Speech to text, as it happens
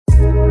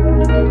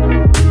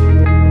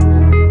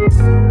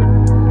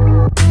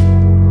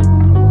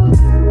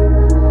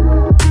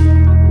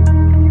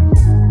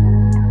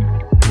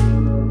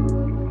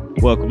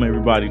Welcome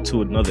everybody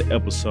to another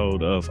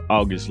episode of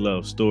August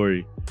Love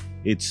Story.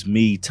 It's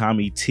me,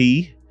 Tommy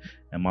T,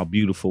 and my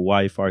beautiful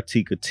wife,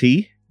 Artieka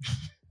T.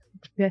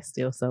 That's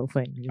still so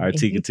funny to me.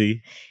 Artieka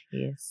T.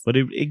 Yes. But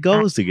it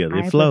goes together.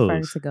 It I flows.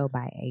 prefer to go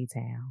by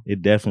A-Town.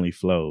 It definitely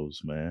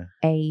flows, man.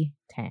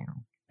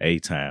 A-Town.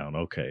 A-Town,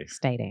 okay.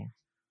 Stay down.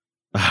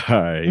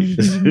 All right.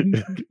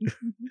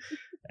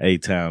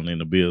 A-Town in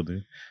the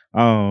building.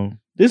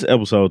 This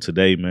episode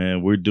today,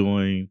 man, we're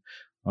doing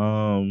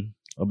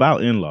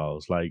about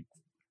in-laws. Like,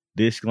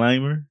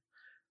 disclaimer,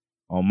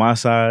 on my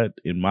side,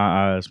 in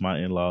my eyes, my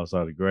in-laws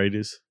are the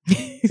greatest.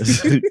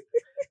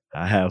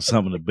 I have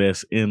some of the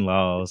best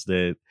in-laws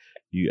that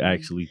you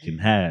actually can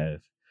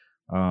have.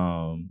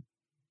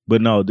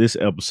 But no, this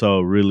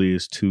episode really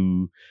is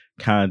to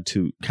kind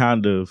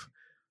of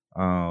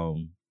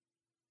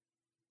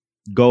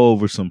go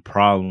over some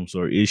problems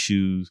or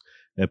issues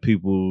that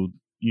people,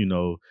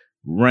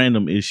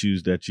 random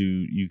issues that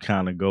you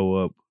kind of go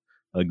up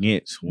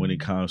against when it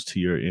comes to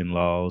your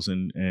in-laws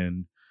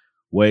and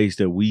ways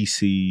that we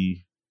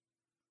see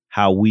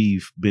how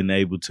we've been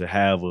able to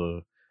have a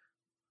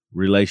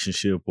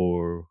relationship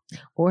or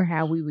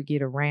how we would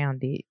get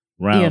around it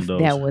if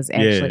those. That was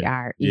actually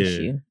our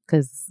issue,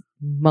 because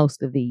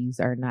most of these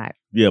are not.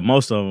 Yeah,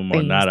 most of them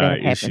are not our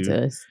issue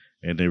to us.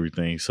 And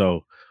everything.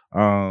 So,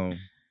 and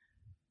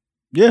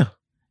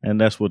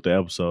that's what the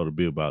episode will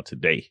be about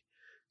today.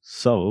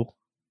 So,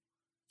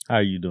 how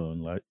are you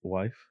doing,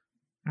 wife?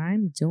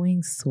 I'm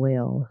doing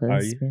swell,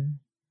 husband.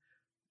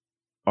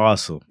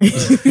 Awesome.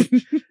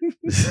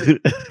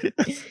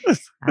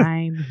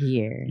 I'm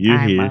here.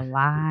 I'm here.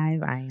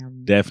 alive. I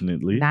am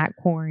definitely not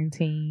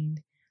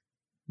quarantined,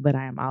 but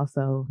I'm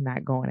also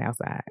not going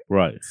outside.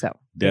 Right. So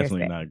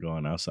definitely not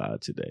going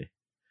outside today.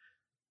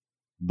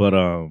 But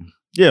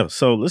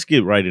so let's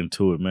get right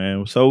into it,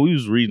 man. So we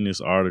was reading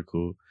this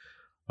article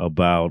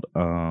about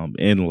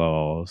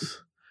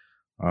in-laws.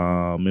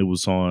 It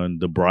was on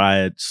the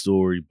Bride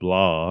Story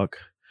blog.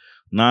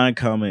 9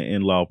 common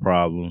in-law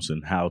problems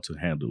and how to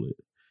handle it.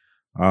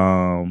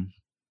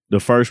 The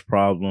first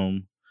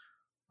problem,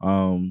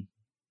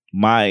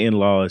 my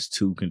in-law is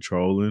too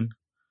controlling.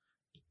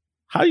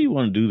 How do you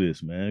want to do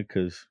this, man?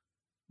 Because,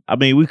 I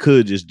mean, we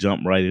could just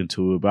jump right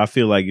into it, but I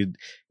feel like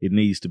it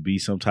needs to be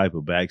some type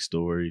of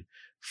backstory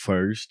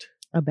first.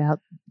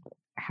 About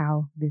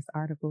how this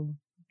article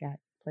got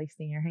placed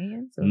in your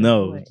hands?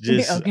 No,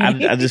 just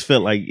okay. I just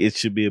felt like it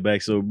should be a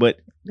backstory, but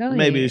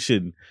maybe it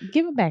shouldn't.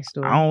 Give a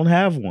backstory. I don't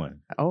have one.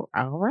 Oh,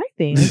 all right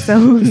then.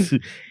 So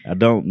I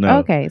don't know.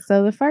 Okay,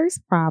 so the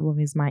first problem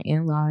is my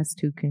in-law is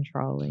too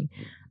controlling.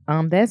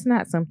 That's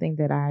not something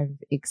that I've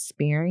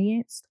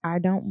experienced, I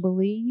don't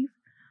believe.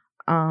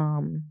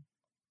 And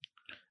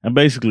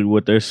basically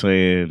what they're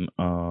saying,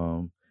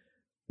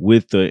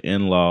 with the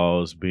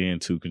in-laws being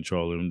too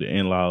controlling, the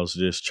in-laws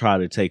just try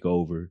to take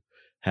over,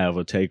 have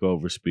a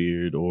takeover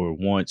spirit, or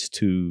wants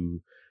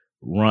to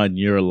run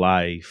your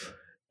life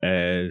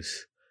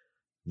as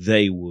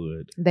they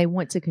would. They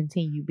want to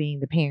continue being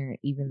the parent,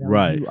 even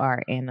though you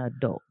are an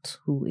adult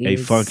who is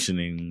a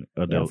functioning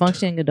adult. A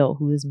functioning adult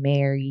who is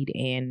married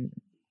and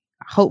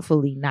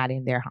hopefully not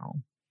in their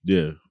home.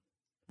 Yeah.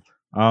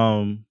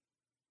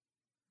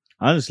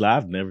 Honestly,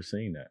 I've never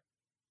seen that.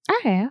 I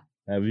have.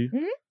 Have you?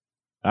 Mm-hmm.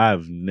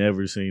 I've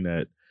never seen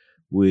that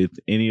with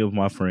any of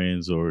my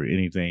friends or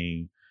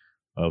anything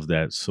of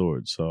that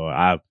sort. So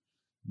I've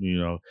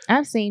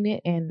seen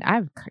it and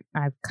I've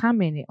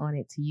commented on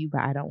it to you,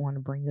 but I don't want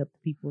to bring up the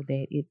people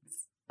that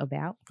it's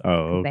about.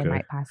 Oh, okay. They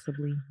might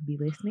possibly be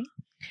listening.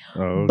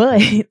 Oh,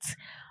 okay. But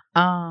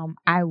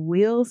I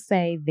will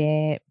say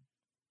that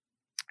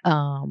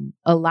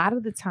a lot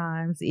of the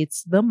times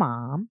it's the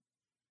mom.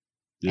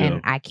 Yeah.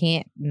 And I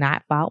can't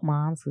not fault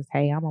moms because,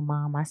 hey, I'm a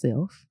mom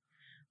myself.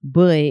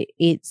 But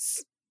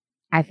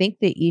I think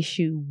the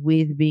issue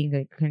with being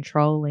a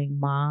controlling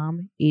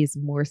mom is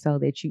more so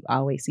that you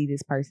always see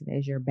this person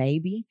as your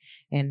baby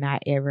and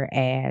not ever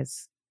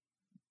as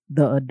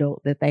the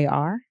adult that they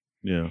are.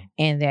 Yeah.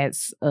 And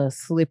that's a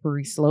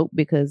slippery slope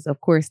because,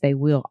 of course, they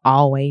will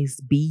always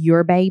be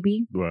your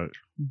baby. Right.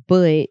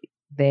 But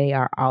they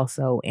are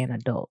also an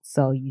adult.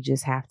 So you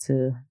just have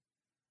to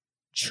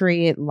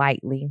tread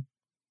lightly.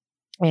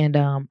 And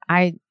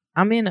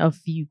I'm in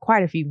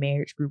quite a few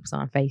marriage groups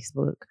on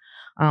Facebook.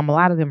 A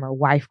lot of them are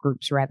wife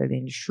groups rather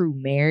than true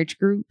marriage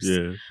groups.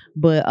 Yeah.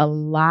 But a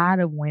lot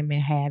of women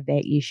have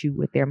that issue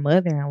with their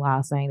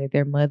mother-in-law, saying that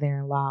their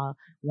mother-in-law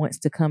wants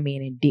to come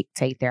in and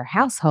dictate their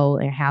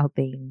household and how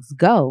things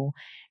go.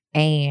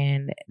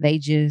 And they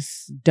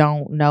just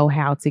don't know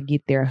how to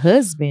get their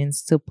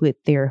husbands to put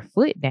their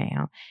foot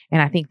down.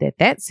 And I think that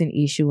that's an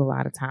issue a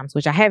lot of times,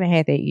 which I haven't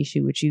had that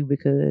issue with you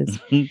because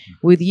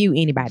with you,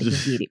 anybody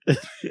can get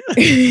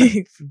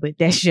it. But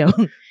that's your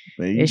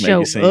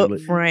up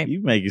front.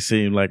 You make it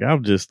seem like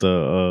I'm just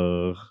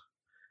a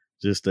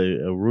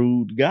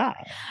rude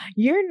guy.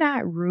 You're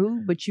not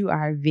rude, but you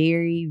are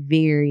very,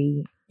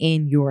 very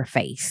in your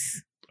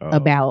face.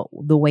 about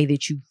the way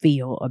that you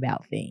feel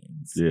about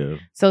things. Yeah.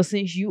 So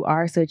since you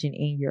are such an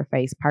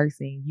in-your-face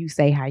person, you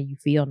say how you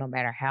feel no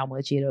matter how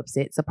much it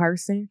upsets a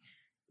person.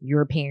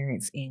 your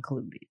parents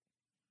included.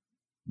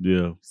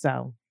 Yeah.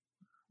 So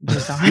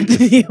just don't have to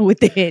deal with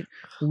that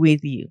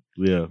with you.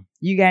 Yeah.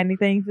 You got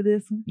anything for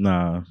this one?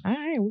 Nah. All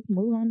right, we can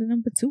move on to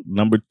number 2.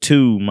 Number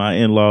 2, my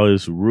in-law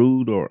is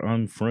rude or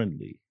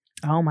unfriendly.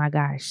 Oh my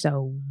gosh.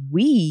 So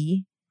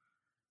we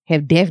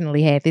have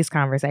definitely had this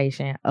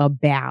conversation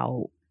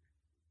about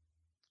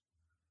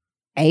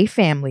a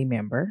family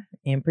member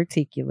in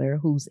particular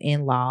whose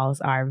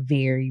in-laws are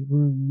very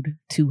rude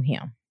to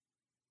him.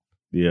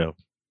 Yeah.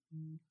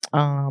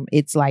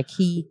 It's like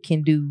he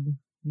can do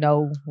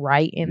no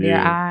right in their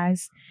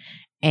eyes,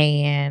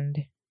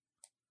 and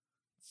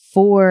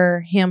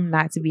for him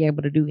not to be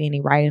able to do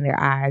any right in their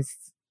eyes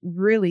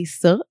really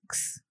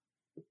sucks.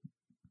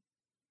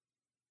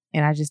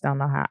 And I just don't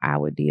know how I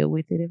would deal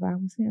with it if I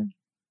was him.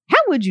 How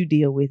would you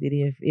deal with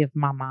it if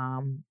my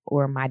mom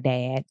or my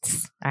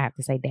dad's, I have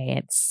to say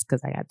dads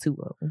because I got 2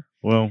 of them.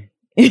 Well,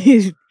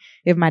 if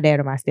my dad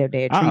or my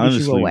stepdad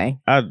treated you away.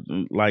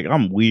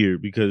 I'm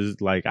weird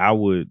because like I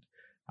would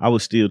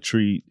still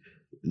treat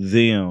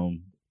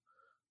them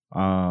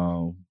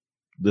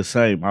the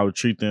same. I would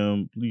treat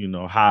them,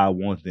 how I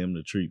want them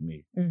to treat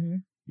me.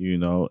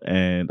 Mm-hmm.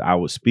 And I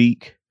would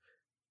speak,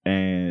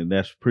 and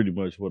that's pretty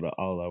much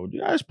all I would do.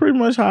 That's pretty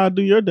much how I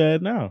do your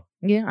dad now.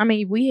 Yeah, I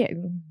mean,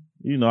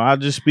 I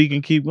just speak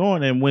and keep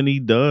going. And when he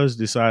does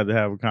decide to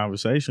have a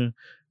conversation,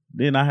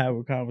 then I have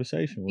a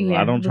conversation with him.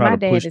 I don't try to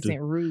push. My dad isn't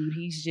rude.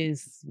 He's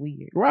just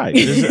weird. Right.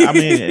 I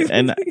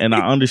mean, and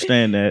I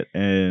understand that.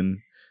 And,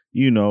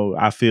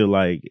 I feel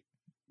like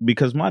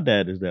because my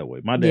dad is that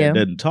way. My dad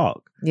doesn't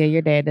talk. Yeah,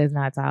 your dad does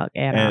not talk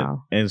at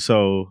all. And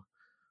so,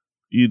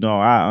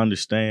 I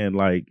understand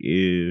like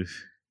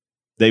if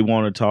they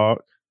want to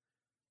talk,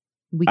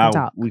 we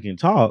can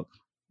talk,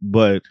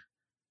 but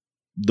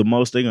the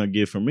most they're gonna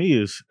get from me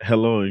is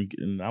hello,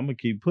 and I'm gonna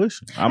keep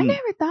pushing. I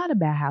never thought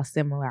about how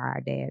similar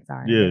our dads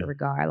are in that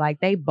regard. Like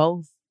they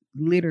both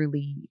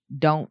literally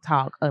don't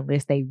talk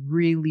unless they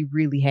really,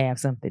 really have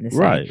something to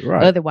say.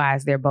 Right.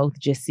 Otherwise, they're both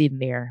just sitting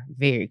there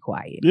very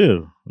quiet.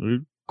 Yeah,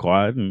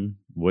 quiet and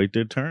wait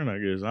their turn. I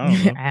guess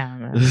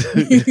I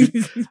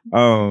don't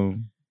know.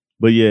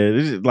 But yeah,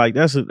 this is like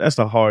that's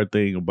the hard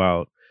thing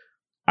about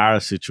our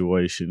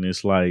situation.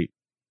 It's like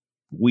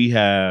we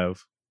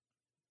have.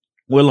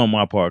 Well, on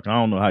my part, I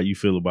don't know how you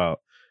feel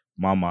about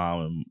my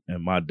mom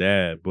and my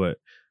dad, but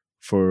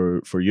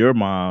for your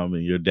mom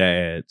and your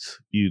dads,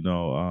 it's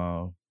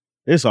all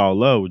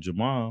love with your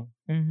mom.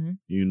 Mm-hmm.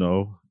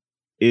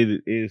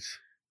 It is.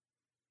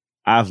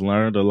 I've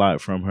learned a lot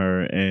from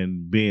her,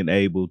 and being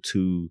able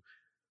to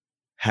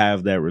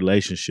have that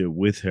relationship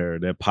with her,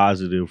 that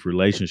positive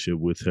relationship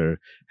with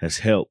her, has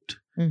helped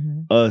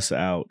us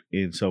out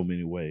in so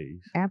many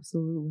ways.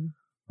 Absolutely.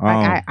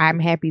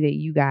 I'm happy that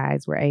you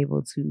guys were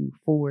able to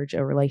forge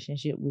a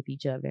relationship with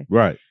each other,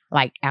 right?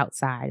 Like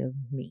outside of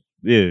me.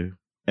 Yeah,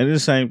 and the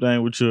same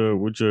thing with your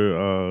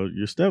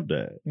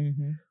stepdad.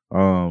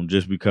 Mm-hmm.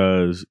 Just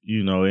because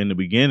in the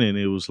beginning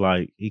it was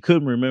like he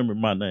couldn't remember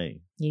my name.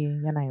 Yeah,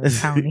 your name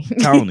was Tony.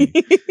 Tony.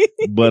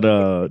 But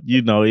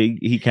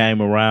he came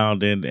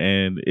around,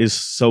 and it's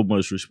so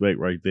much respect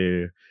right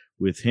there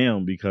with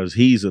him because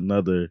he's a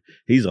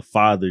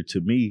father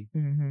to me.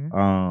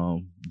 Mm-hmm.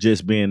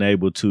 Just being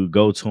able to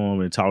go to him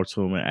and talk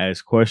to him and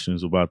ask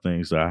questions about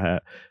things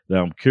that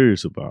I'm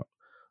curious about.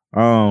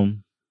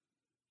 Problem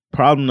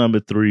number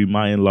 3,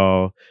 my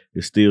in-law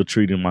is still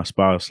treating my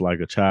spouse like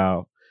a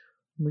child.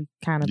 We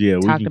kind of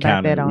talked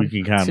about that on we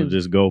can kind of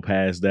just go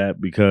past that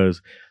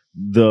because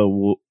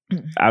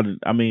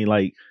I mean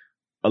like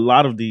a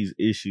lot of these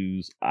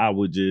issues I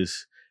wouldn't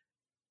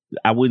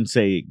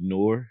say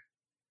ignore.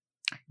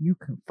 You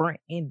confront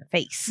in the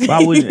face.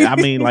 I wouldn't. I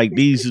mean, like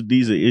these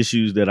are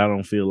issues that I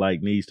don't feel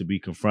like needs to be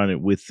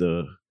confronted with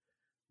the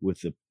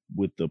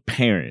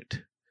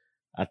parent.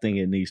 I think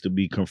it needs to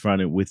be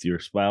confronted with your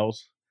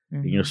spouse,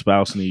 and your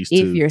spouse needs to.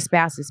 If your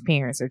spouse's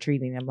parents are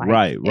treating them like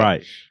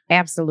right,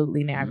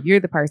 absolutely. Now, if you're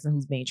the person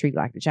who's being treated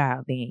like the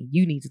child, then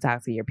you need to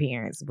talk to your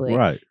parents.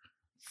 But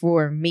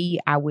for me,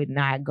 I would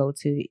not go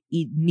to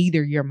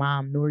neither your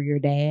mom nor your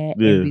dad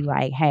and be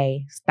like,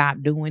 "Hey, stop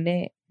doing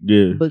that."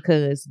 Yeah,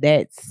 because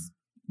that's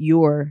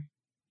your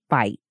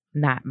fight,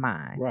 not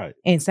mine. Right.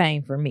 And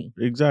same for me.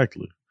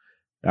 Exactly.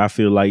 I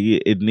feel like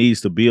it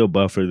needs to be a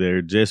buffer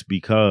there just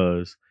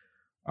because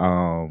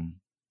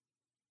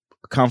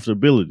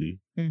comfortability.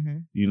 Mm-hmm.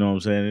 You know what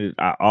I'm saying?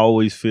 I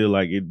always feel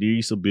like it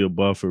needs to be a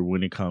buffer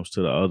when it comes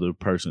to the other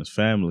person's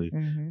family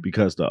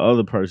because the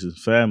other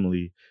person's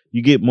family,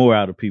 you get more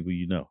out of people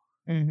you know.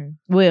 Mm-hmm.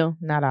 Well,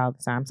 not all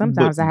the time.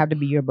 Sometimes I have to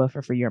be your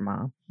buffer for your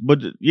mom.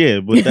 But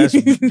that's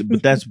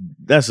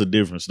a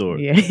different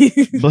story. Yeah.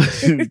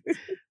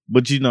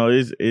 but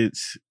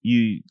it's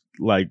you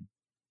like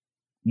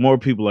more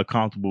people are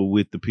comfortable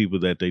with the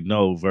people that they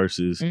know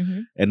versus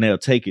and they'll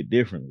take it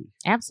differently.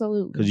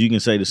 Absolutely. Because you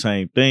can say the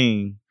same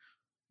thing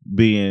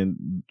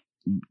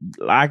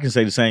I can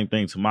say the same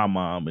thing to my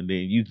mom, and then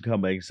you can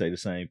come back and say the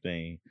same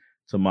thing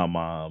to my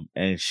mom,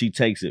 and she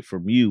takes it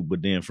from you,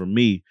 but then from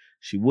me,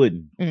 she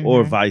wouldn't,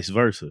 or vice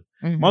versa.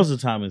 Most of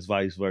the time, it's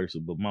vice versa.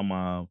 But my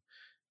mom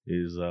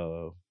is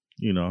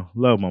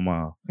love my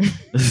mom.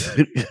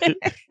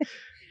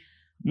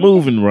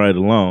 Moving right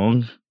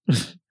along.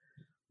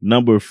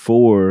 Number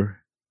 4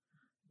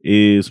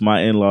 is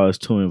my in-laws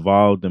too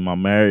involved in my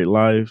married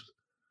life.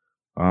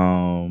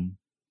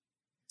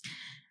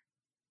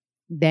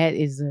 That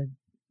is a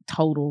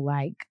total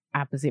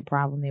opposite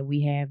problem that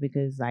we have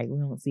because we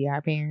don't see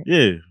our parents.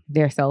 Yeah.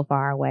 They're so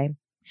far away.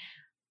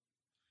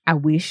 I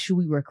wish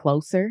we were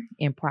closer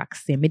in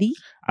proximity.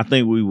 I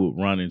think we would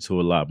run into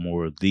a lot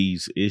more of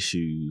these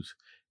issues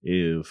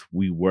if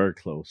we were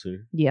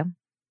closer. Yeah.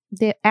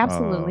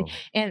 Absolutely.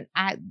 And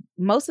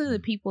most of the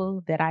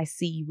people that I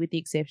see, with the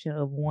exception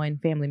of one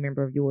family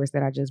member of yours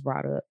that I just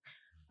brought up,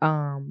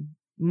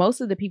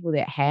 most of the people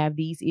that have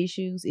these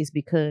issues is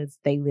because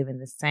they live in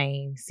the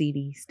same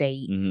city,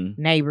 state,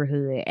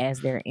 neighborhood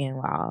as their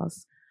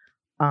in-laws,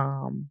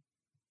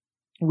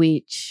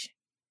 which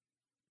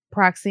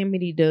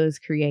proximity does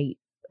create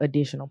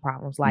additional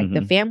problems.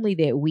 The family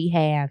that we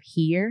have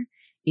here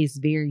is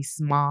very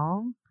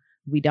small.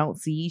 We don't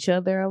see each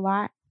other a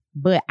lot,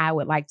 but I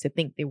would like to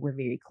think that we're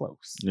very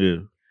close. Yeah.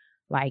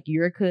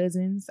 Your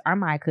cousins are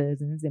my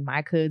cousins and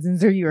my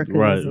cousins are your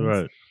cousins.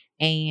 Right.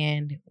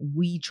 And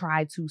we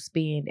try to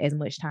spend as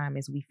much time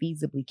as we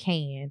feasibly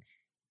can.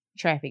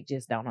 Traffic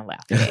just don't allow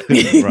for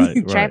that.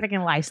 Right. Traffic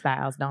and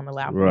lifestyles don't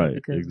allow for that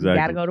because we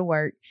got to go to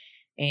work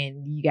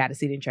and you got to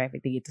sit in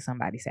traffic to get to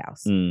somebody's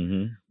house.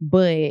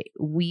 But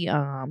we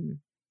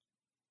don't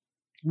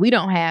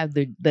have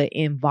the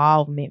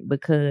involvement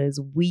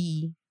because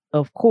we,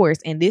 of course,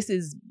 and this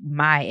is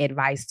my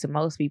advice to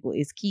most people,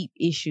 is keep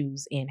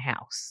issues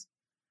in-house.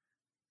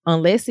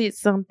 Unless it's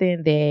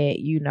something that,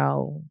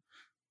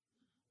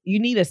 you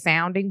need a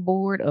sounding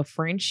board of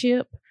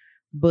friendship,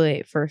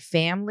 but for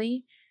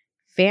family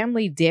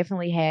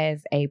definitely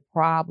has a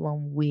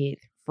problem with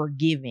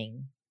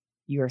forgiving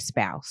your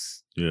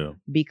spouse. Yeah.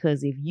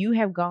 Because if you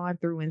have gone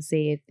through and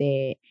said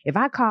that, if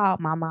I called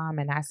my mom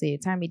and I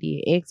said, Tommy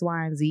did X,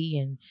 Y, and Z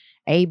and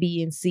A,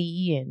 B, and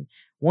C and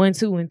 1,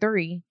 2, and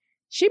 3,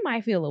 she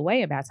might feel a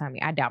way about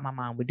Tommy. I doubt my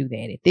mom would do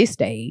that at this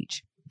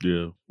stage.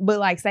 Yeah.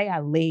 But say I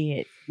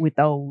led with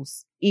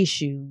those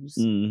issues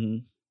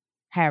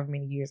however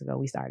many years ago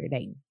we started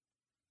dating,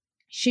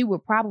 she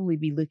would probably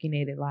be looking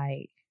at it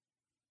like,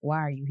 why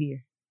are you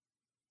here?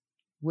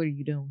 What are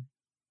you doing?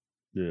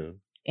 Yeah.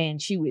 And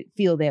she would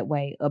feel that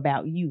way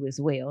about you as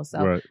well.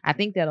 So I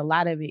think that a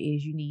lot of it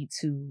is you need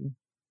to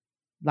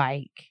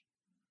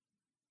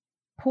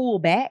pull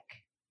back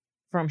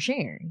from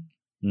sharing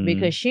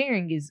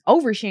because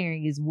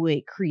oversharing is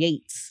what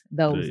creates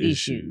those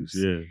issues.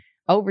 Yeah.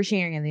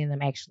 Oversharing and then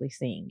them actually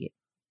seeing it.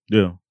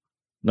 Yeah.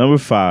 Number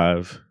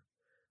 5,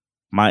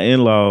 my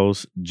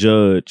in-laws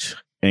judge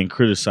and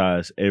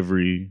criticize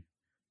every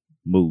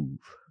move.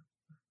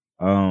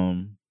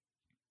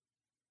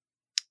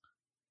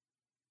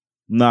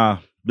 Nah,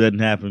 doesn't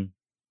happen.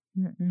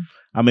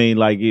 I mean,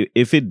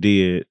 if it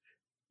did,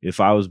 if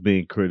I was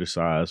being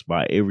criticized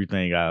by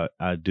everything I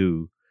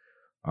do,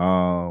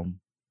 I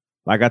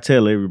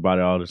tell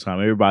everybody all the time,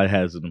 everybody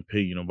has an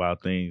opinion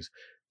about things.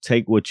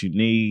 Take what you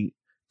need,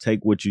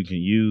 take what you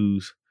can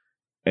use,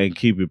 and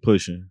keep it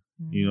pushing.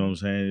 You know what I'm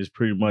saying? It's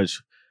pretty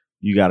much,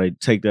 you got to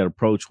take that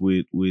approach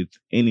with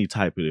any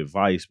type of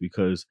advice,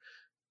 because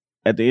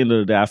at the end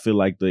of the day, I feel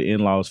like the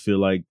in-laws feel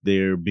like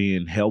they're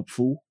being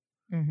helpful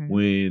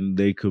when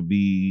they could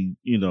be,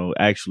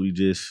 actually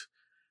just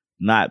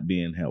not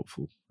being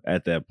helpful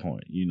at that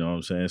point. You know what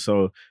I'm saying?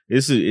 So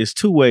it's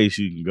 2 ways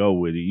you can go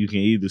with it. You can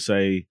either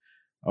say,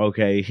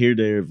 okay, hear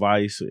their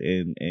advice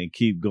and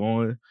keep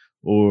going,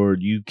 or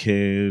you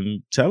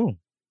can tell them.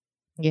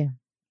 Yeah.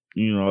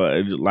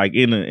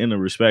 In a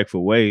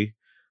respectful way,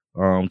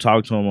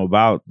 talk to them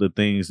about the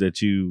things that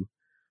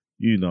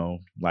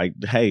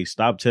hey,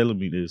 stop telling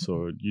me this,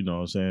 or, what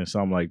I'm saying,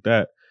 something like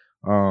that.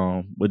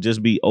 But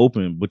just be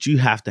open. But you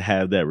have to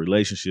have that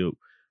relationship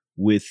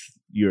with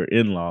your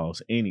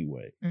in-laws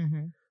anyway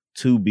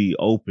to be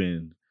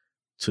open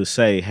to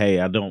say,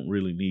 hey, I don't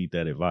really need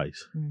that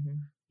advice.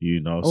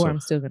 Or I'm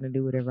still going to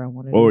do whatever I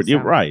want to do. Or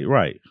you're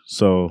right.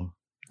 So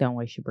don't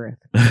waste your breath.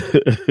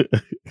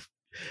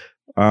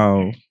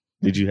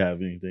 Did you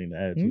have anything to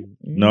add to?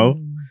 No?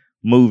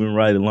 Moving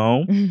right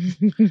along.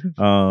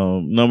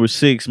 Number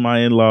 6, my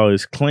in-law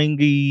is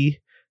clingy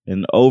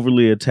and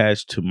overly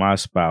attached to my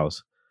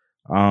spouse.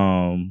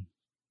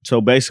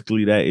 So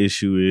basically that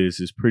issue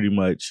is pretty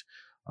much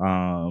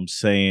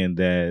saying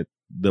that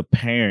the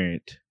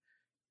parent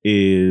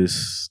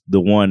is the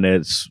one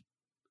that's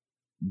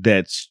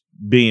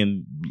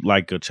being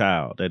like a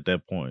child at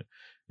that point.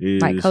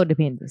 Like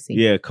codependency.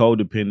 Yeah,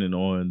 codependent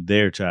on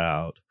their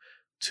child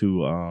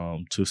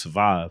to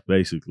survive,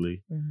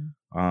 basically.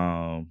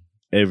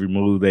 Every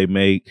move they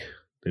make,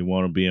 they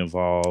want to be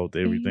involed.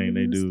 Everything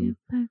they do.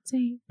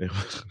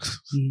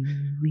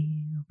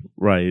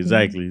 Right,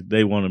 exactly.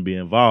 They want to be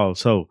involved.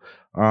 So,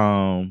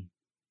 the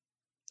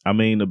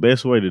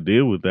best way to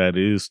deal with that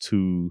is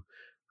to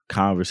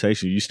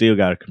conversation. You still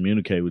got to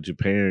communicate with your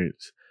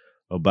parents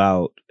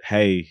about,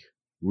 hey,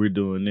 we're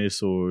doing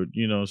this, or,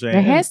 you know what I'm saying?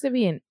 There has to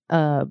be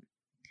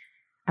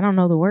I don't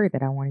know the word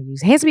that I want to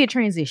use. It has to be a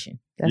transition.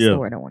 That's the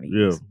word I want to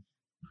use.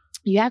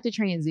 You have to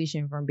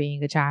transition from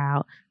being a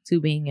child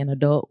to being an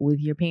adult with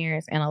your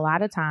parents. And a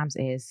lot of times,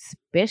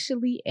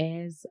 especially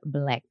as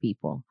Black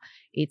people,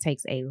 it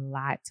takes a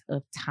lot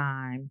of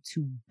time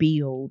to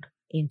build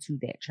into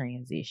that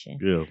transition.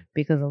 Yeah.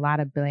 Because a lot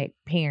of Black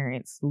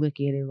parents look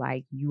at it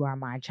like, you are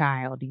my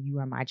child and you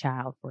are my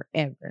child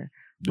forever,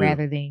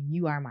 rather than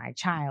you are my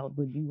child,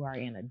 but you are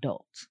an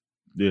adult.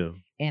 Yeah.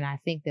 And I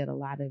think that a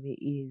lot of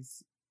it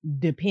is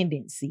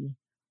dependency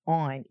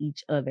on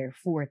each other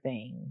for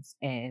things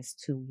as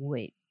to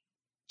what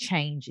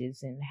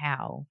changes and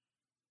how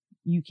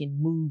you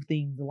can move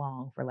things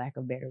along, for lack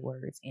of better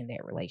words, in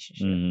that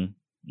relationship.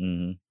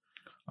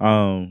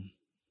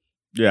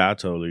 Yeah, I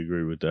totally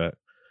agree with that.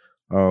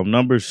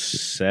 Number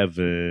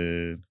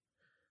 7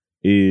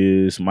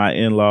 is my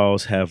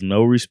in-laws have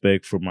no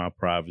respect for my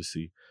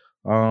privacy.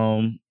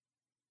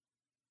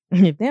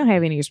 If they don't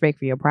have any respect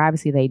for your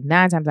privacy, they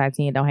 9 times out of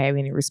 10 don't have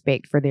any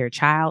respect for their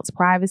child's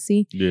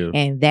privacy. Yeah.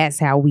 And that's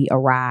how we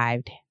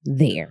arrived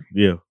there.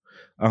 Yeah.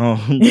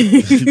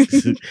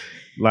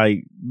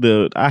 Like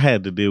I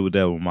had to deal with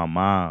that with my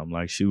mom.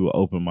 Like, she would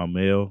open my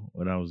mail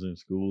when I was in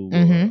school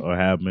or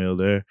have mail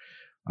there.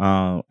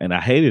 And I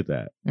hated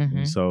that.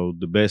 And so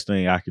the best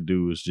thing I could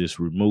do is just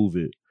remove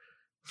it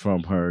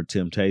from her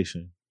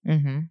temptation.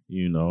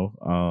 You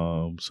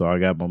know. So I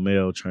got my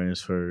mail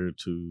transferred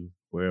to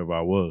wherever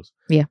I was.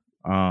 Yeah.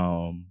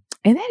 And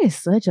that is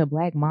such a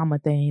Black mama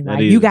thing.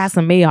 Like, you got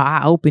some mail,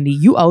 I opened it.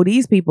 You owe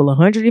these people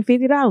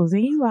 $150.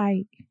 And you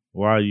like,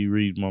 why are you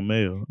reading my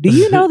mail? Do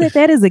you know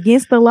that is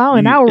against the law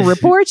and I will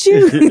report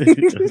you?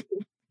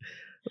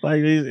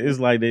 Like, it's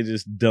like they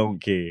just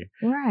don't care.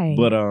 Right.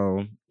 But,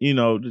 you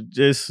know,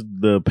 just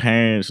the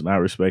parents not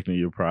respecting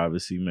your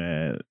privacy,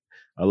 man.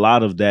 A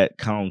lot of that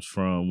comes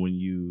from when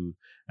you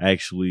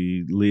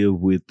actually live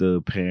with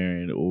the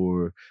parent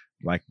or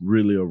like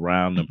really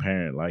around the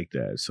parent like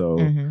that. So,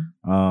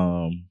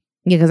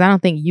 yeah, because I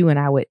don't think you and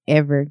I would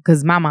ever,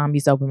 because my mom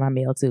used to open my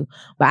mail too,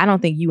 but I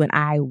don't think you and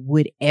I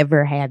would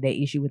ever have that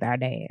issue with our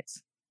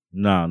dads.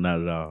 No,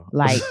 not at all.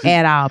 Like,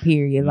 at all,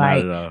 period. Not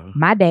Like, at all.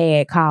 My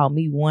dad called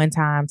me one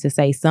time to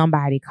say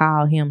somebody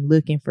called him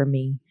looking for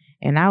me.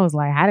 And I was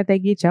like, how did they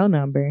get your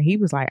number? And he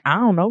was like, I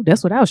don't know.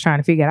 That's what I was trying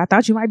to figure out. I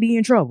thought you might be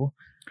in trouble.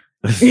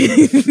 But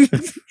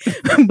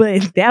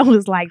that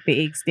was like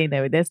the extent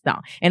of it. That's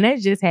not. And that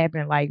just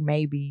happened like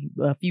maybe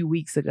a few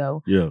weeks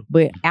ago. Yeah.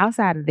 But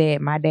outside of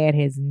that, my dad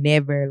has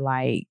never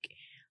like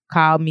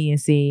called me and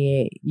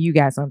said, you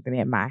got something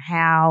at my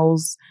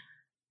house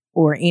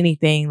or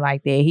anything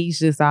like that. He's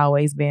just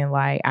always been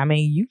like, I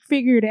mean, you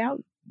figure it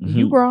out.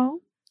 You grown.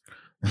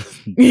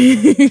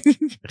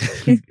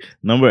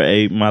 Number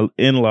 8, my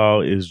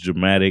in-law is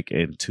dramatic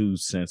and too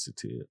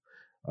sensitive.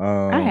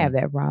 I have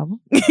that problem.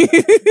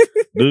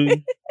 Do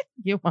you?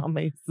 Your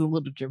mama is a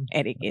little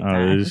dramatic at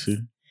times. Is she?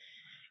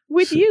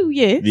 With you,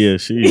 yes. Yeah,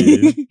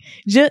 she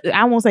is.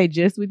 I won't say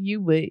just with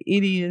you, but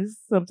it is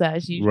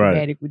sometimes she's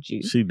dramatic with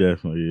you. She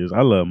definitely is.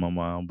 I love my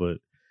mom, but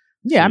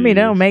yeah, I mean,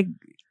 that don't make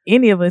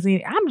any of us.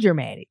 I'm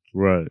dramatic,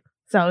 right?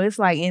 So it's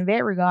like in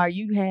that regard,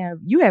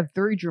 you have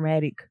 3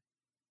 dramatic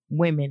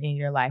women in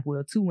your life.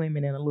 Well, 2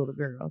 women and a little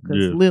girl,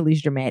 because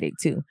Lily's dramatic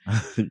too.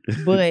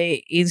 But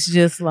it's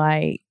just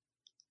like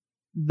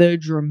the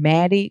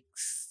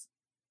dramatics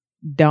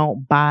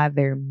don't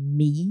bother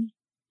me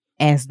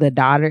as the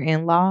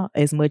daughter-in-law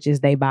as much as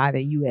they bother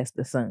you as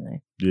the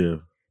son. Yeah.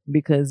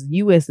 Because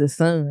you as the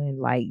son,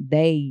 like,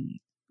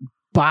 they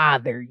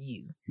bother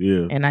you.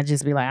 Yeah. And I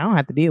just be like, I don't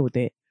have to deal with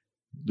that.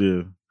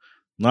 Yeah.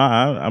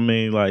 Nah, I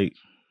mean, like,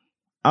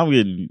 I'm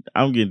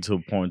getting to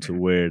a point to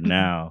where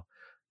now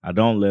I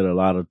don't let a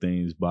lot of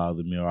things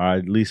bother me, or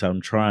at least I'm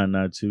trying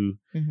not to.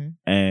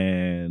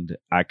 And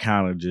I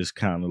kind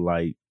of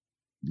like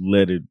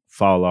let it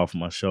fall off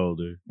my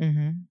shoulder.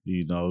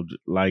 You know,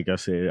 like I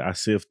said, I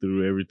sift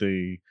through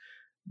everything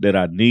that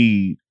I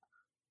need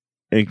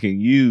and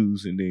can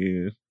use, and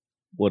then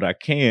what I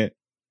can't,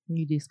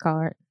 you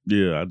discard.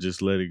 Yeah, I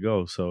just let it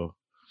go. So,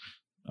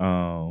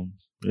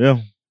 yeah,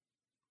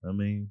 I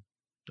mean,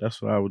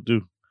 that's what I would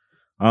do.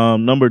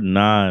 Number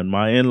 9,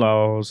 my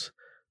in-laws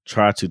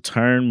try to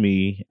turn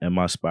me and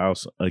my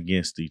spouse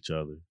against each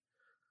other.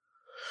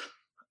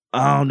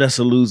 That's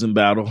a losing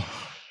battle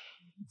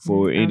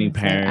for any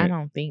parent. I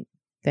don't think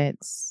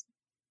that's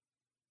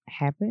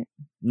happened.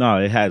 No,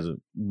 it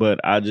hasn't. But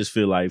I just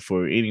feel like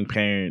for any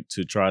parent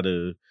to try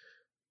to,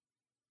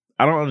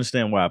 I don't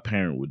understand why a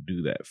parent would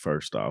do that,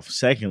 first off.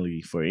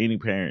 Secondly, for any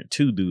parent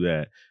to do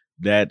that,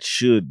 that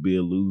should be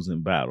a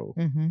losing battle.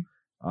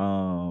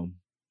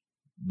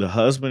 The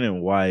husband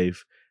and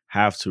wife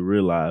have to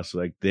realize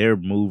like they're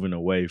moving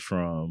away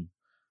from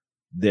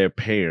their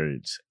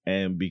parents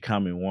and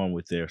becoming one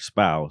with their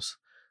spouse.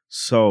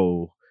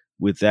 So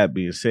with that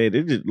being said,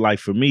 it just, like,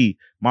 for me,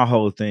 my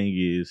whole thing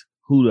is,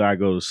 who do I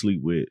go to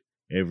sleep with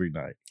every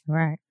night?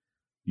 Right.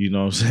 You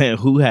know what I'm saying?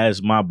 Who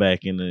has my back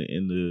in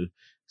the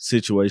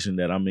situation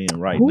that I'm in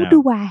right now? Who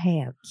do I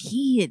have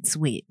kids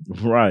with?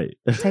 Right.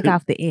 Take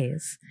off the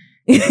S.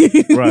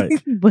 Right.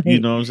 But You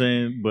know what I'm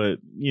saying? But,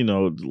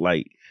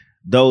 like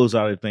those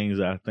are the things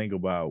I think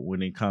about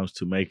when it comes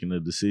to making a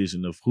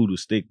decision of who to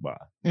stick by.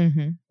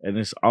 mhm. And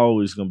it's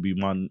always gonna be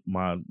my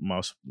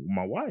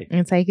wife.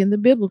 And taking the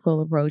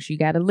biblical approach, you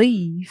got to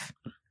leave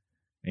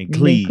And and then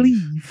cleave.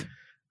 cleave.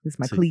 It's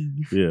my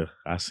cleave. Yeah,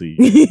 I see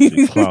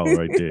the claw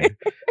right there.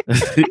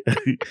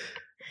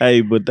 Hey,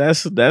 but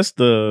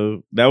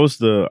that was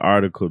the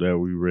article that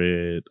we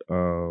read.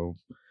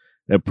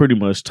 That pretty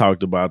much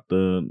talked about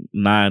the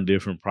 9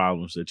 different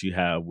problems that you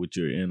have with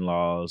your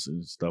in-laws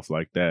and stuff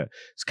like that.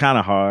 It's kind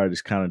of hard.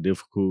 It's kind of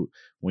difficult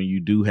when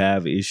you do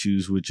have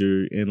issues with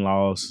your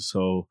in-laws.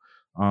 So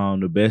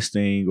the best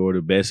thing or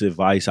the best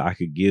advice I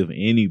could give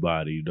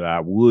anybody, that I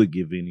would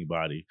give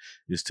anybody,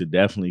 is to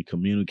definitely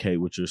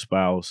communicate with your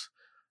spouse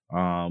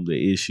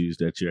the issues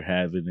that you're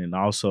having, and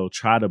also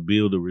try to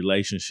build a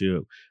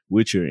relationship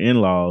with your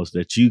in-laws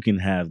that you can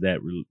have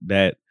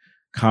that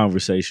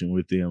conversation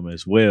with them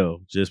as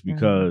well. Just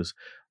because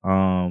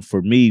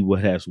for me,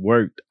 what has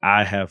worked,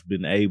 I have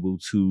been able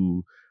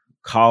to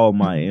call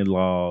my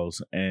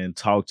in-laws and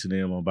talk to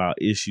them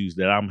about issues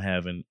that I'm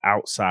having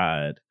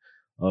outside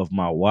of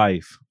my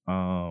wife,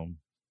 and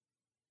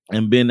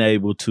been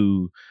able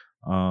to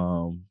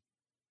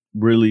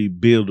really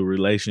build a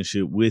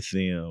relationship with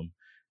them,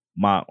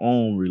 my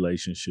own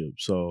relationship.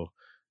 So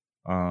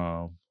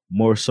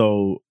more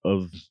so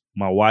of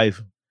my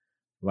wife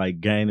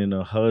like gaining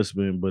a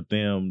husband, but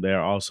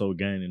they're also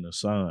gaining a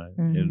son,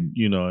 and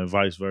and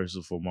vice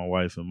versa for my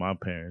wife and my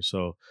parents.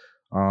 So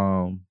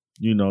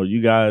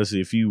you guys,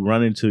 if you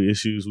run into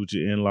issues with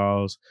your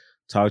in-laws,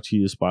 talk to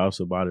your spouse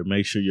about it.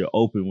 Make sure you're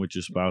open with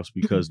your spouse,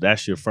 because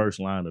that's your first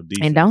line of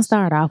defense. And don't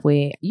start off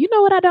with, you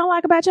know what I don't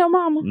like about your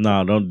mama?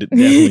 No,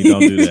 definitely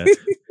don't do that.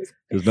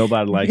 Because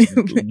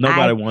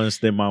nobody wants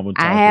their mama to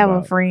talk about. I have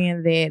a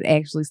friend that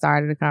actually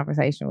started a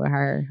conversation with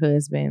her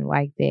husband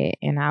like that.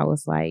 And I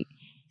was like,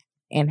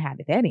 and how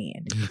did that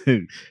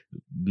end?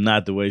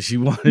 Not the way she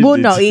wanted. Well,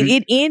 no,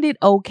 it ended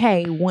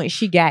okay once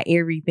she got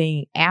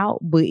everything out,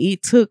 but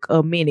it took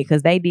a minute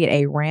because they did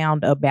a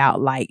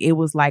roundabout, like it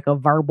was like a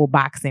verbal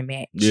boxing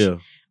match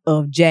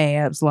of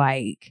jabs,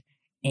 like,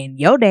 and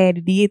your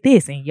daddy did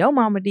this and your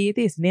mama did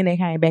this, and then they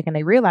came back and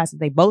they realized that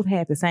they both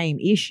had the same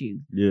issue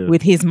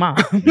with his mom.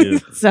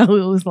 So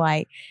it was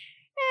like,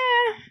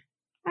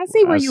 I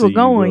see where you were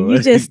going. You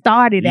just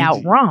started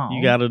out wrong.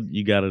 You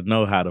gotta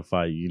know how to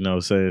fight. You know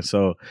what I'm saying?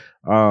 So,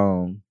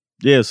 so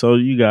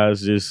you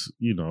guys just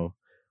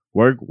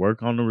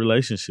work on the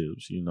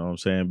relationships. You know what I'm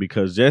saying?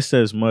 Because just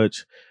as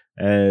much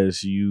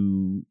as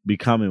you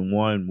becoming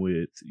one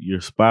with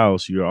your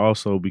spouse, you're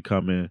also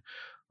becoming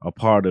a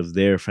part of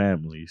their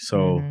family.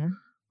 So,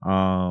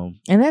 and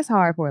that's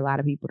hard for a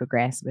lot of people to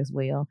grasp as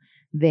well.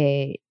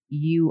 That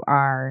you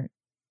are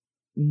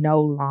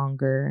no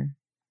longer.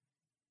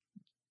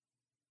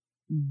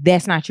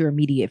 That's not your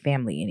immediate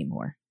family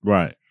anymore.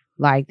 Right.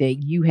 Like that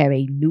you have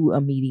a new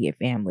immediate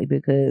family,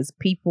 because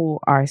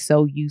people are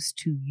so used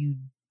to you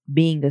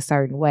being a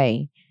certain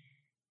way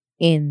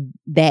in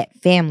that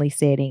family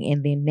setting.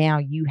 And then now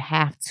you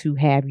have to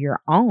have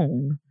your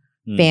own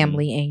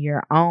family and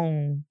your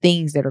own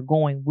things that are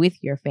going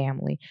with your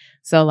family.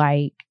 So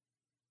like,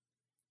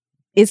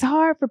 it's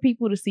hard for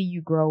people to see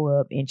you grow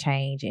up and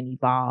change and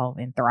evolve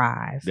and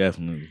thrive.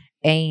 Definitely.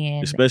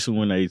 And especially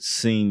when they've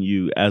seen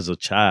you as a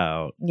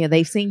child. Yeah,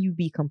 they've seen you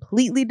be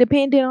completely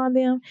dependent on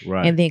them,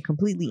 right, and then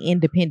completely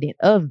independent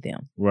of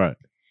them. Right.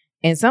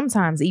 And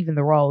sometimes even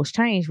the roles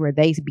change where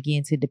they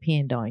begin to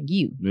depend on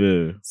you.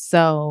 Yeah.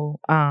 So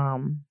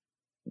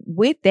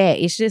with that,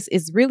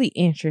 it's really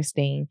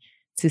interesting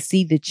to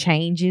see the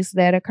changes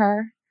that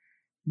occur.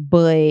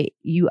 But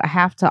you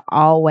have to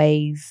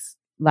always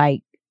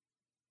like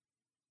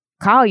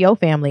call your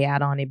family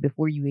out on it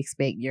before you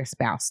expect your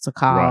spouse to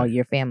call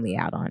your family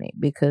out on it.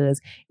 Because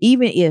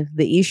even if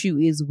the issue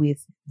is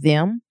with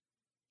them,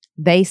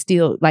 they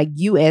still, like,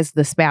 you as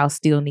the spouse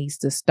still needs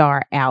to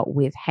start out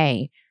with,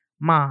 hey,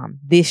 mom,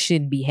 this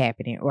shouldn't be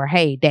happening. Or,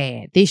 hey,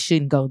 dad, this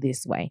shouldn't go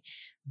this way.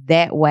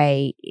 That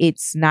way,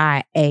 it's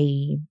not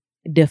a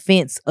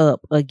defense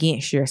up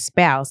against your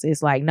spouse.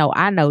 It's like, no,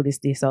 I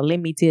noticed this, so let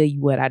me tell you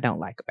what I don't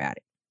like about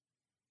it.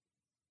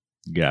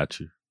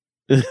 Got you.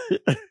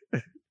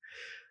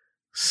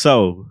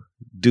 So,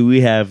 do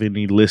we have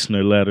any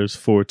listener letters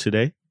for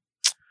today?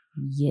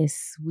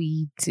 Yes,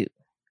 we do.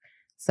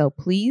 So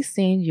please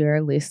send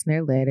your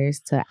listener letters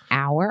to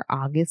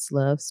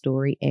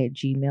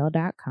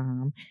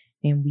ouraugustlovestory@gmail.com,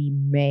 and we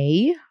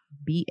may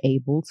be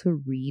able to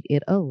read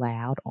it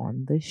aloud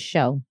on the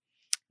show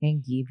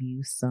and give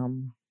you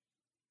some,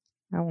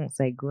 I won't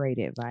say great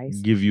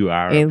advice. Give you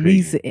our at opinion.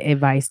 least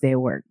advice that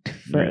worked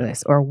for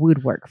us or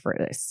would work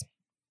for us.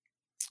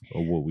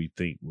 Or what we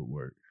think would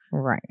work.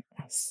 Right.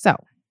 So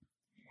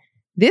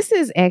this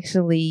is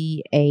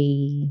actually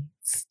a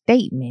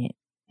statement,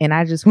 and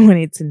I just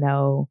wanted to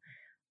know,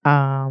 they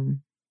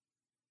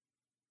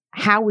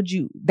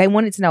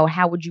wanted to know,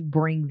 how would you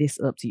bring this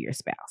up to your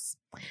spouse?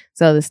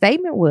 So the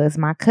statement was,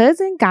 my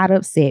cousin got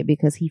upset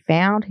because he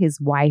found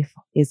his wife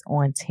is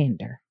on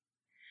Tinder.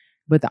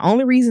 But the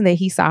only reason that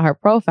he saw her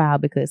profile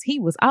because he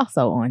was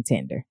also on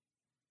Tinder.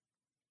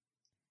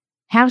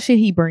 How should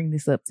he bring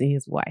this up to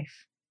his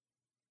wife?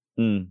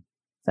 So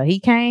he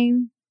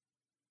came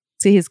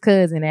to his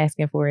cousin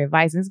asking for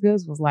advice. His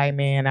cousin was like,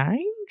 man, I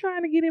ain't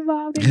trying to get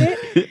involved in that.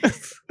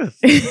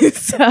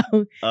 So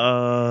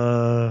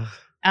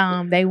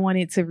they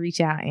wanted to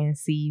reach out and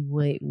see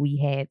what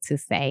we had to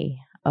say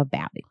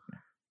about it.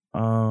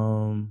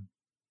 I'm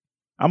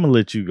gonna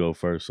let you go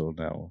first on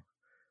that one.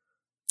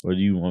 Or do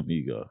you want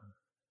me to go?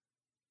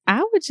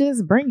 I would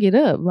just bring it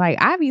up.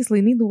 Like,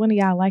 obviously, neither one of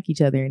y'all like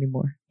each other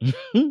anymore.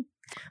 Like,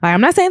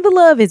 I'm not saying the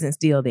love isn't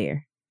still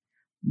there,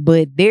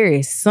 but there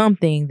is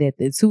something that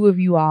the two of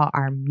you all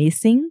are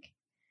missing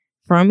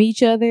from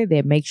each other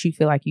that makes you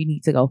feel like you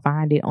need to go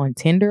find it on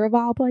Tinder of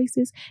all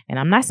places. And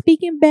I'm not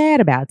speaking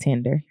bad about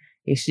Tinder.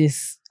 It's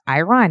just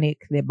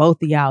ironic that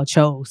both of y'all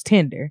chose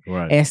Tinder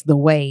as the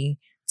way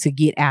to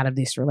get out of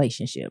this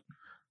relationship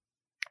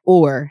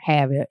or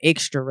have an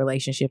extra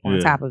relationship on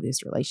top of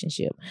this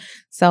relationship.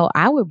 So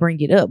I would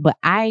bring it up, but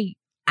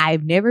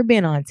I've never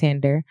been on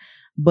Tinder,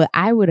 but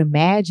I would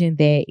imagine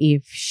that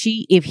if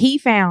he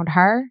found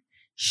her,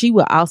 she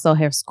would also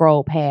have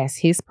scrolled past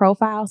his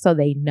profile so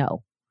they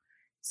know.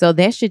 So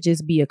that should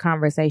just be a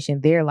conversation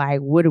there,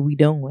 like, what are we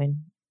doing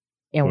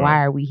and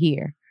why are we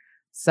here?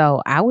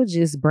 So I would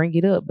just bring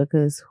it up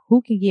because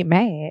who can get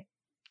mad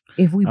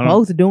if we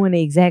both doing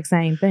the exact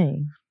same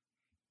thing?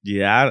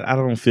 Yeah, I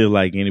don't feel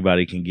like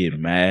anybody can get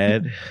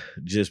mad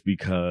just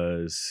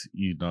because,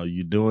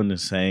 you're doing the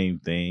same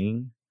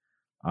thing.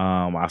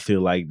 I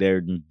feel like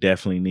there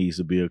definitely needs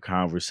to be a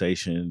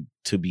conversation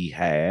to be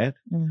had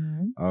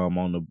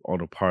on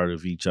the part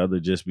of each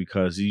other, just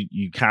because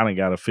you kind of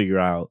got to figure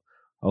out,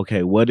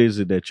 okay, what is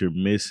it that you're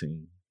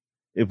missing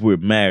if we're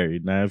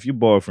married? Now, if you're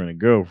boyfriend and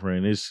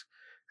girlfriend, it's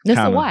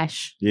a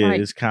wash. Yeah, right.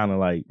 It's kind of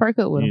like, break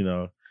up with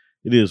them.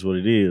 It is what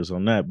it is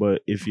on that.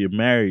 But if you're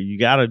married, you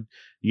gotta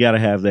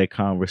have that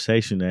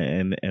conversation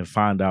and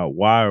find out,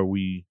 why are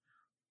we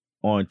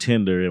on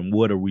Tinder and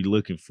what are we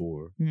looking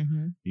for?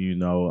 Because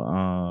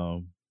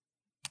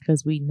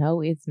we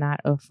know it's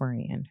not a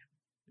friend.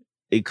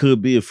 It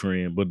could be a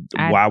friend, but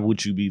why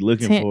would you be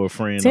looking for a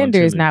friend? Tinder on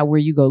Tinder is not where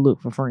you go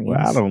look for friends. Well,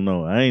 I don't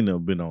know. I ain't never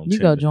been on Tinder.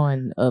 You go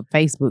join a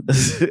Facebook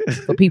group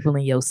for people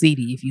in your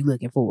city if you're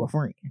looking for a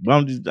friend.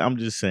 But I'm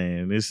just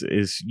saying,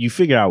 it's you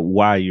figure out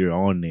why you're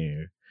on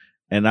there.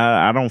 And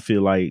I don't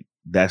feel like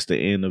that's the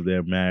end of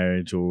their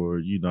marriage, or,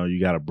 you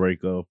got to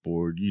break up,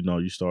 or,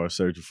 you start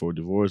searching for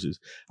divorces.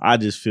 I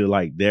just feel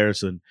like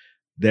there's a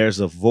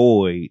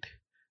void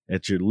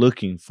that you're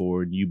looking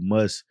for, and you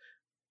must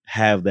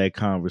have that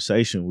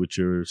conversation with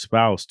your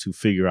spouse to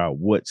figure out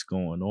what's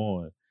going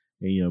on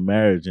in your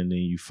marriage, and then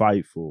you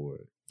fight for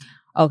it.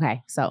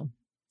 Okay, so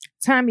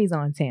Tommy's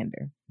on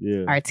Tinder.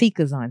 Yeah.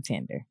 Artieka's on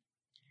Tinder.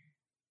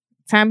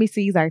 Tommy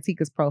sees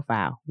Artieka's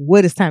profile.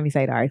 What does Tommy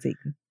say to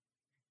Artieka?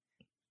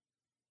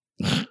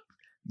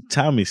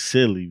 Tommy's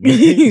silly,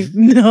 man.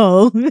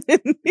 No,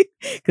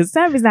 because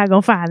Tommy's not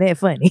gonna find that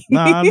funny. No,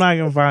 I'm not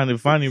gonna find it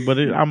funny, but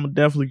I'm gonna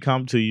definitely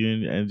come to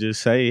you and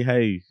just say,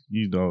 hey,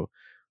 I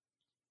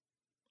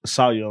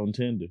saw you on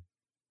Tinder.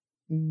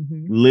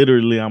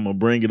 Literally, I'm gonna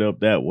bring it up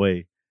that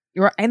way.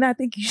 Right, and I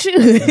think you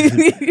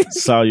should.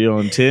 Saw you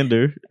on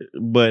Tinder,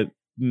 but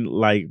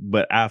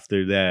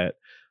after that,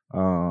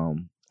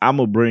 I'm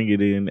going to bring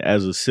it in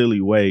as a silly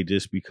way,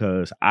 just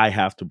because I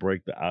have to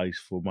break the ice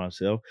for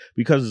myself,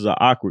 because it's an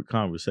awkward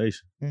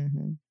conversation.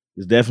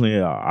 It's definitely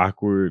an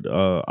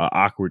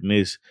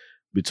awkwardness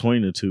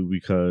between the two,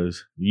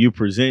 because you're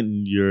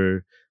presenting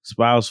your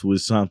spouse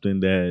with something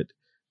that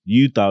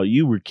you thought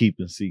you were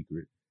keeping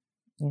secret.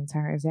 And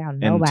turns out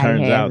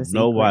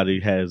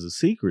nobody has a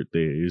secret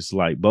there. It's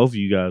like both of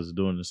you guys are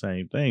doing the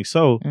same thing.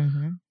 So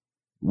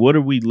what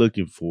are we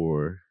looking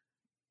for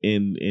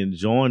in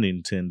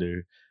joining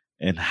Tinder?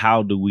 And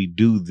how do we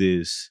do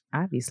this?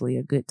 Obviously,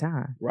 a good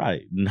time.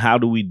 Right. And how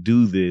do we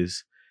do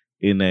this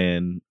in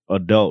an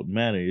adult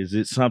manner? Is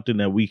it something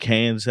that we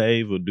can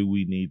save, or do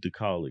we need to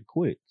call it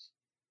quits?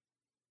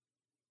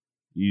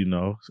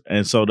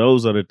 And so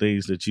those are the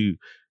things that you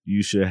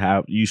should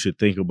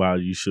think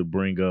about, you should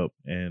bring up.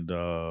 And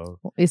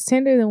is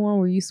Tinder the one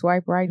where you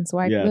swipe right and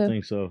swipe left? Yeah, I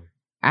think so.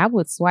 I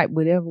would swipe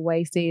whatever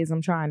way says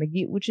I'm trying to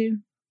get with you,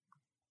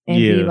 and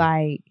be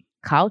like,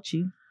 caught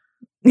you.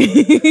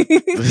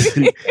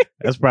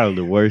 That's probably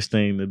the worst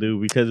thing to do,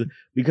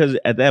 because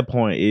at that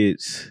point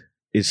it's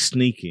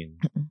sneaking.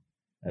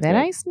 That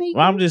ain't sneaking.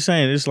 Well, I'm just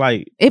saying, it's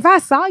like, if I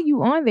saw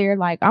you on there,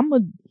 like, I'm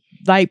gonna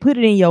put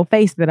it in your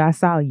face that I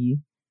saw you.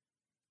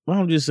 Well,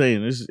 I'm just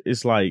saying,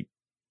 it's like,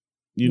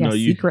 you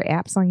secret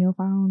apps on your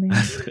phone.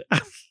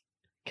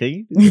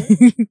 Can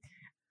you?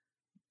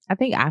 I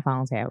think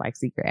iPhones have like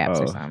secret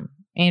apps or something.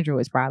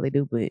 Androids probably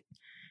do, but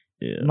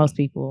most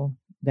people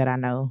that I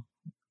know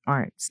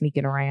aren't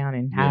sneaking around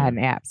and hiding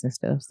apps and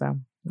stuff. So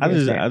I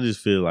just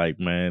feel like,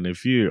 man,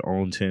 if you're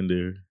on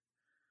Tinder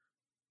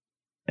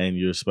and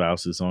your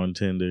spouse is on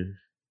Tinder,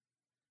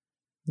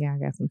 I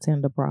got some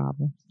Tinder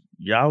problems.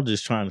 Y'all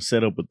just trying to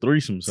set up a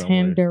threesome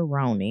somewhere.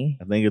 Tenderoni.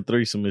 I think a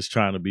threesome is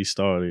trying to be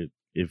started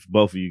if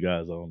both of you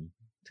guys on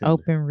Tinder.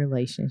 Open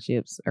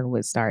relationships are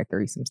what start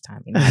threesomes,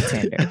 Tommy, not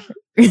Tinder.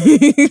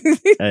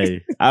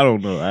 Hey, I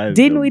don't know.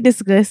 Didn't we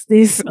discuss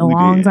this a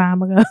long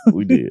time ago?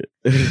 We did.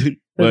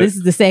 So this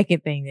is the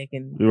second thing that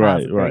can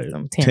cause a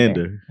threesome.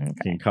 Tinder okay.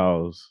 can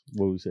cause,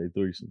 what we say,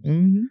 threesomes.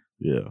 Mm-hmm.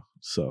 Yeah.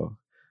 So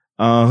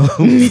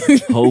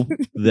hope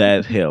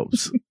that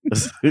helps.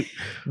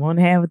 Want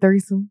to have a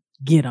threesome?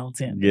 Get on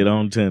Tinder. Get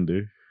on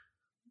Tinder.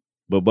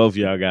 But both of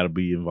y'all got to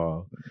be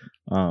involved.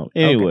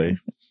 Anyway,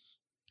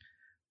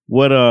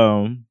 what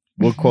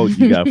quote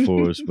you got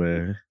for us,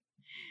 man?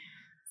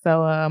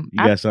 So you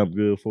got something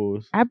good for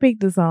us? I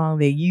picked a song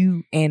that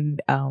you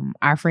and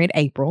our friend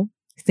April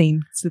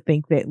seems to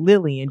think that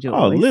Lily enjoys.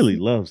 Oh, Lily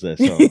loves that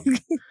song.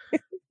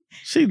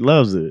 She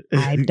loves it.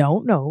 I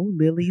don't know.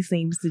 Lily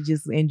seems to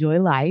just enjoy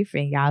life,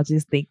 and y'all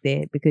just think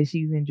that because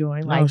she's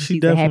enjoying life,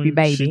 she's a happy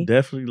baby. She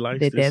definitely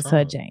likes that's song.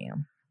 Her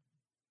jam.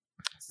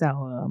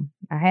 So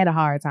I had a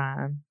hard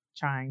time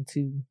trying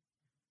to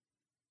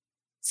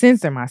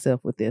censor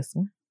myself with this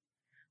one.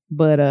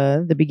 But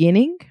the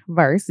beginning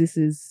verse, this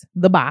is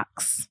The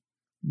Box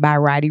by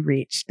Roddy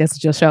Ricch. That's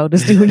what your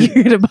shoulders do when you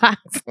hear The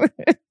Box.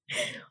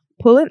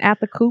 Pulling out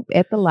the coupe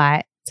at the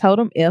lot, told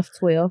him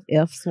F12,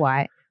 F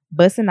SWAT,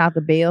 busting out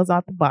the bells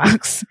off the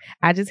box.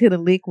 I just hit a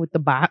lick with the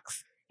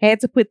box. Had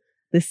to put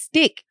the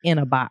stick in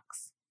a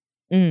box.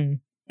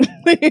 I'm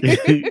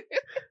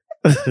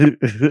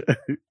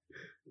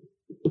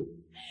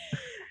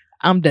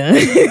done.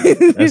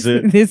 That's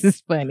it. This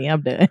is funny.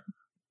 I'm done.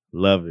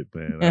 Love it,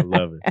 man. I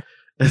love it.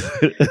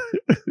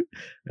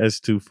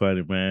 That's too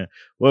funny, man.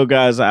 Well,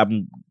 guys,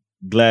 I'm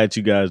glad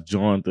you guys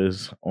joined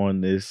us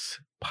on this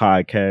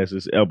podcast,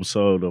 this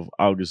episode of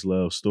August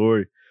Love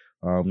Story.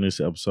 This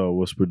episode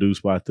was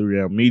produced by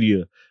 3M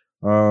Media.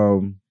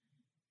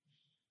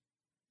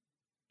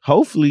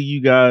 Hopefully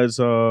you guys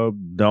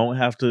don't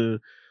have to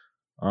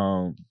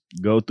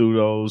go through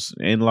those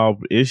in-law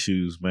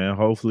issues, man.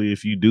 Hopefully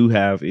if you do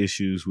have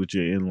issues with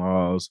your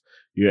in-laws,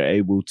 you're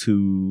able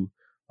to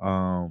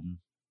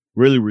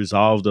really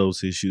resolve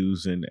those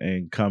issues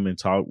and come and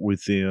talk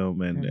with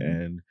them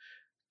and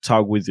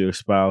talk with your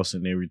spouse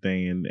and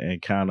everything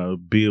and kind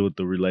of build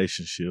the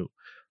relationship.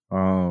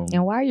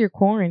 And while you're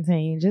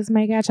quarantined, just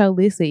make out your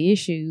list of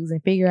issues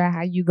and figure out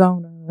how you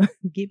gonna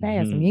get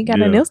past them. You ain't got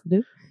nothing else to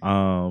do.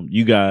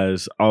 You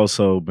guys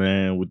also,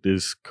 man, with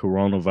this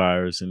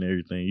coronavirus and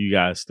everything, you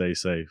guys stay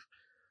safe.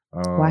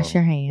 Wash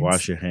your hands.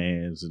 Wash your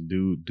hands and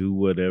do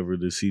whatever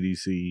the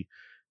CDC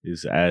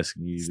is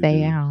asking you Stay to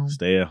do. at home.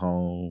 Stay at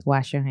home.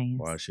 Wash your hands.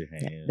 Wash your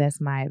hands. That's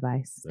my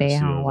advice. Stay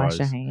at home. Wash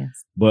your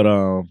hands. But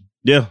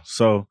yeah.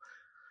 So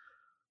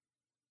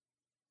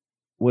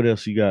what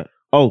else you got?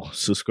 Oh,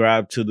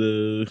 subscribe to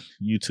the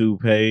YouTube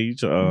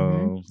page.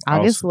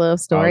 August Love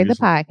Story, the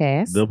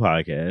podcast. The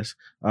podcast.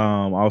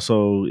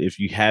 Also, if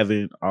you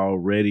haven't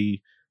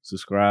already,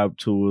 subscribe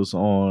to us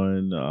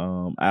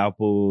on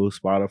Apple,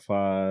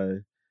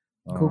 Spotify,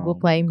 Google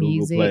Play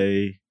Music.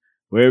 Play.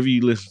 Wherever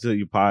you listen to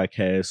your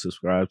podcast,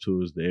 subscribe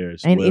to us there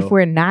as well. And if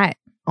we're not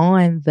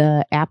on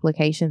the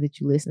application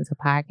that you listen to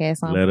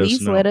podcasts on,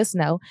 please let us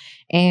know.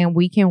 And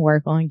we can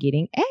work on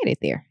getting added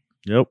there.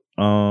 Yep.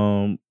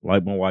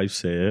 Like my wife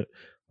said,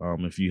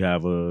 if you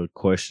have a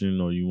question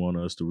or you want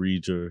us to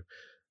read your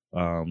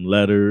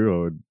letter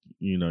or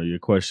your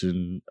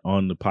question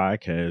on the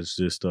podcast,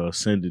 just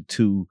send it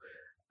to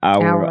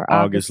our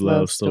August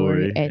Love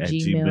Story at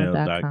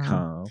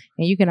gmail.com.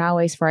 And you can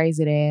always phrase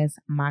it as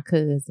my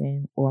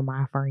cousin or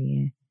my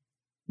friend.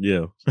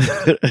 Yeah.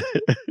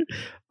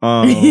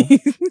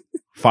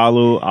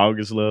 Follow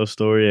August Love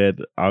Story at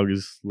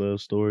August Love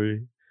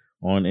Story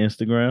on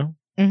Instagram.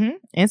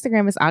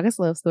 Instagram is August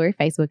Love Story.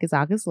 Facebook is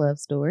August Love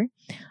Story.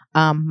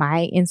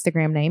 My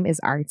Instagram name is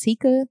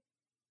Artieka.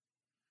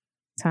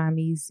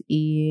 Tommy's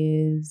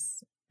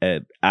is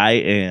at I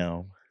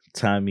am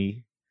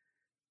Tommy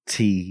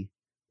T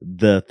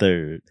the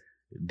third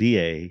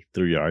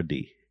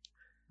DA3RD.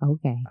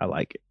 Okay. I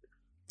like it.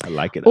 I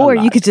like it. Or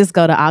you could just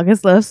go to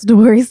August Love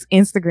Story's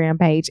Instagram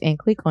page and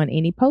click on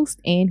any post,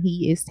 and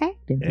he is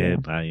tagged in there.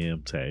 And I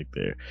am tagged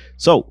there.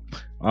 So,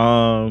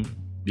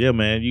 yeah,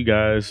 man, you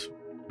guys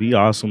be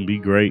awesome, be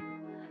great,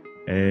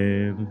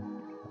 and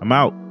I'm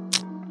out.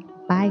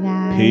 Bye,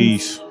 guys.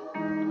 Peace.